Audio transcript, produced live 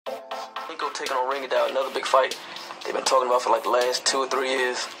Lomachenko taking on Rigondeaux, another big fight they've been talking about for like the last 2 or 3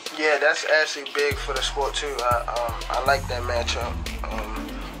 years. Yeah, that's actually big for the sport too. I like that matchup.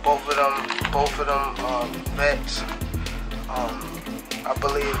 Both of them vets. I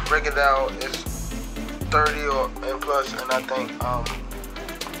believe Rigondeaux is 30 or and plus, and I think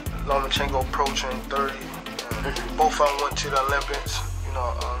Lomachenko approaching 30. Both of them went to the Olympics. You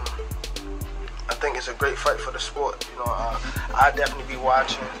know, I think it's a great fight for the sport. You know, I definitely be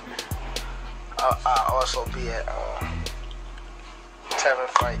watching. I also be at Tevin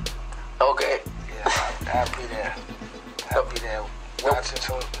fight. Okay. Yeah, I'll be there. I'll be there watching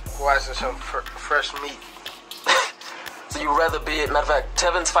some fresh meat. So you'd rather be at, matter of fact,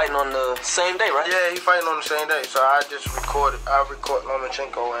 Tevin's fighting on the same day, right? Yeah, he's fighting on the same day. So I record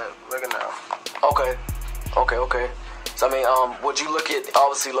Lomachenko and Rigondeaux. Okay. So I mean, would you look at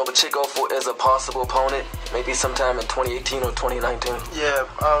obviously Lomachenko as a possible opponent, maybe sometime in 2018 or 2019? Yeah,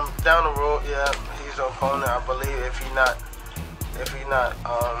 down the road, yeah, he's an opponent. I believe if he not,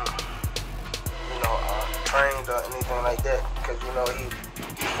 trained or anything like that, because you know he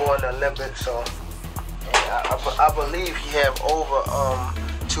fought in the Olympics, so I believe he have over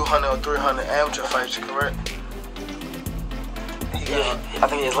 200 or 300 amateur fights, correct? I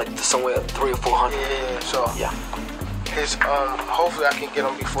think he has like somewhere 300 or 400. Yeah, so yeah. His hopefully I can get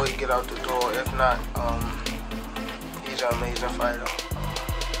him before he get out the door. If not, he's an amazing fighter.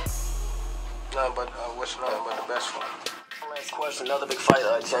 Nothing but the best one. Last question, another big fight,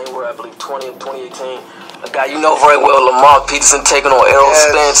 January, I believe, 20th, 2018. A guy you know very well, Lamont Peterson, taking on Errol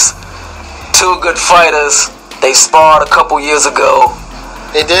Spence. Two good fighters. They sparred a couple years ago.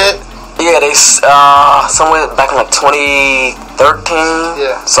 They did? Yeah, they somewhere back in like 2013.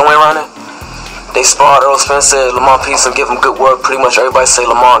 Yeah. Somewhere around there. They sparred. Errol Spence said Lamont Peterson give him good work. Pretty much everybody say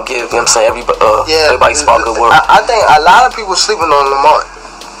Lamont give. You know what I'm saying? Everybody sparred good work. I think a lot of people sleeping on Lamont.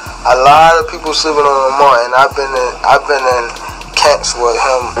 A lot of people sleeping on Lamont, and I've been in camps with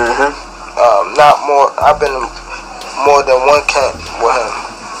him. Not more. I've been in more than one camp with him.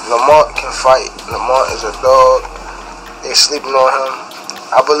 Lamont can fight. Lamont is a dog. They sleeping on him.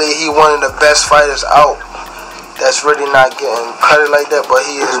 I believe he one of the best fighters out. That's really not getting credit like that, but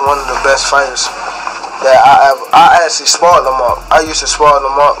he is one of the best fighters that I actually sparred Lamont. I used to spar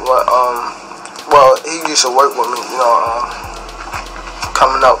Lamont, but he used to work with me, you know,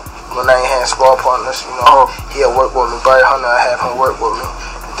 coming up when I ain't had spar partners, you know. He'll work with me. Barry Hunter, I have him work with me,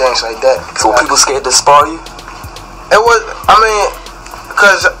 things like that. So people scared to spar you? It was, I mean,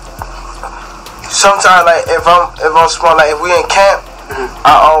 because sometimes like if I'm smart, like if we in camp,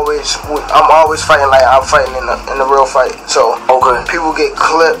 I'm always fighting like I'm fighting in the real fight. So people get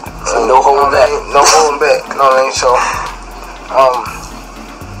clipped. So no holding back. No holding back. You know what I mean? So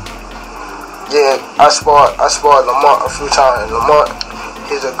yeah, I sparred Lamont a few times. Lamont,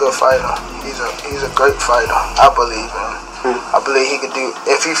 he's a good fighter. He's a great fighter. I believe in him. I believe he could do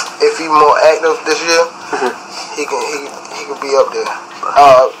if he more active this year. He can be up there.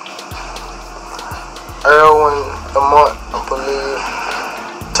 Errol and Lamont, I believe,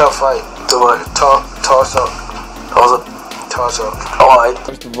 tough fight. Toss up. Alright.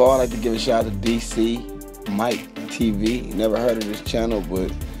 First of all, I'd like to give a shout out to DC Mike TV. Never heard of this channel,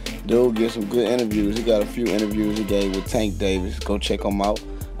 but dude gives some good interviews. He got a few interviews he gave with Tank Davis. Go check him out.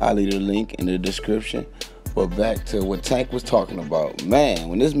 I'll leave the link in the description. But back to what Tank was talking about. Man,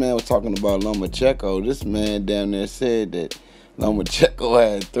 when this man was talking about Lomachenko, this man down there said that Lomachenko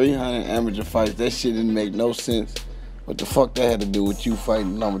had 300 amateur fights. That shit didn't make no sense. What the fuck that had to do with you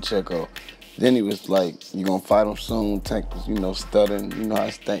fighting Lomachenko? Then he was like, you gonna fight him soon? Tank was, you know, stuttering. You know how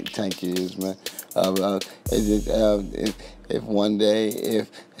Tank is, man. If one day, if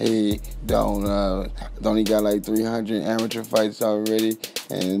he don't he got like 300 amateur fights already,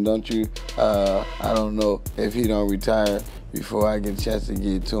 and don't you, I don't know if he don't retire before I get a chance to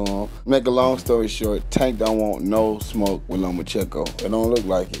get to him. Make a long story short, Tank don't want no smoke with Lomachenko. It don't look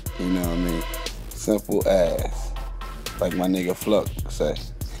like it, you know what I mean? Simple as, like my nigga Fluck say.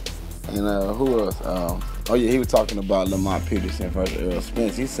 And who else? Oh yeah, he was talking about Lamont Peterson versus Errol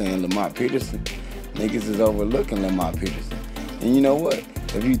Spence. He's saying Lamont Peterson, niggas is overlooking Lamont Peterson. And you know what?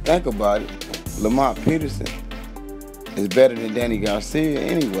 If you think about it, Lamont Peterson is better than Danny Garcia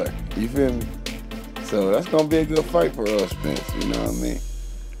anyway. You feel me? So that's gonna be a good fight for Errol Spence, you know what I mean?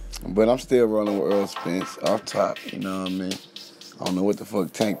 But I'm still rolling with Errol Spence off top, you know what I mean? I don't know what the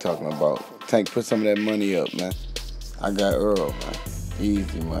fuck Tank talking about. Tank, put some of that money up, man. I got Earl, man.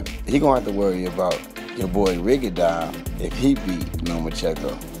 Easy money. He gonna have to worry about your boy Rigondeaux if he beat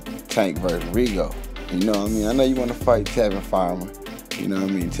Lomachenko. Tank versus Rigo. You know what I mean? I know you want to fight Tevin Farmer. You know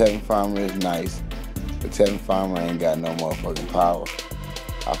what I mean? Tevin Farmer is nice, but Tevin Farmer ain't got no motherfucking power.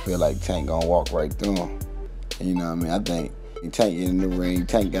 I feel like Tank gonna walk right through him. You know what I mean? I think Tank in the ring.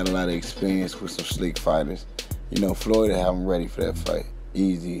 Tank got a lot of experience with some slick fighters. You know, Floyd will have him ready for that fight.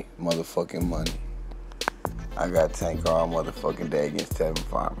 Easy motherfucking money. I got Tank all motherfucking day against Tevin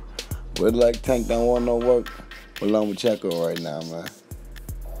Farmer. But like Tank don't want no work with Lomachenko right now, man.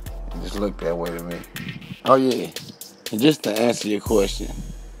 It just look that way to me. Oh yeah, and just to answer your question,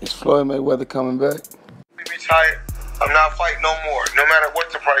 is Floyd Mayweather coming back? Retired. I'm not fighting no more, no matter what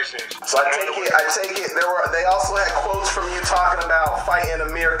the price is. So I take it. They also had quotes from you talking about fighting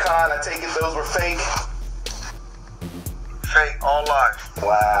Amir Khan. I take it those were fake. Fake, all lies.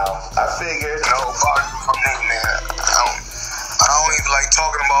 Wow, I figured. No boxing for me, man. I don't even like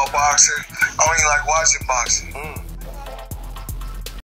talking about boxing. I don't even like watching boxing.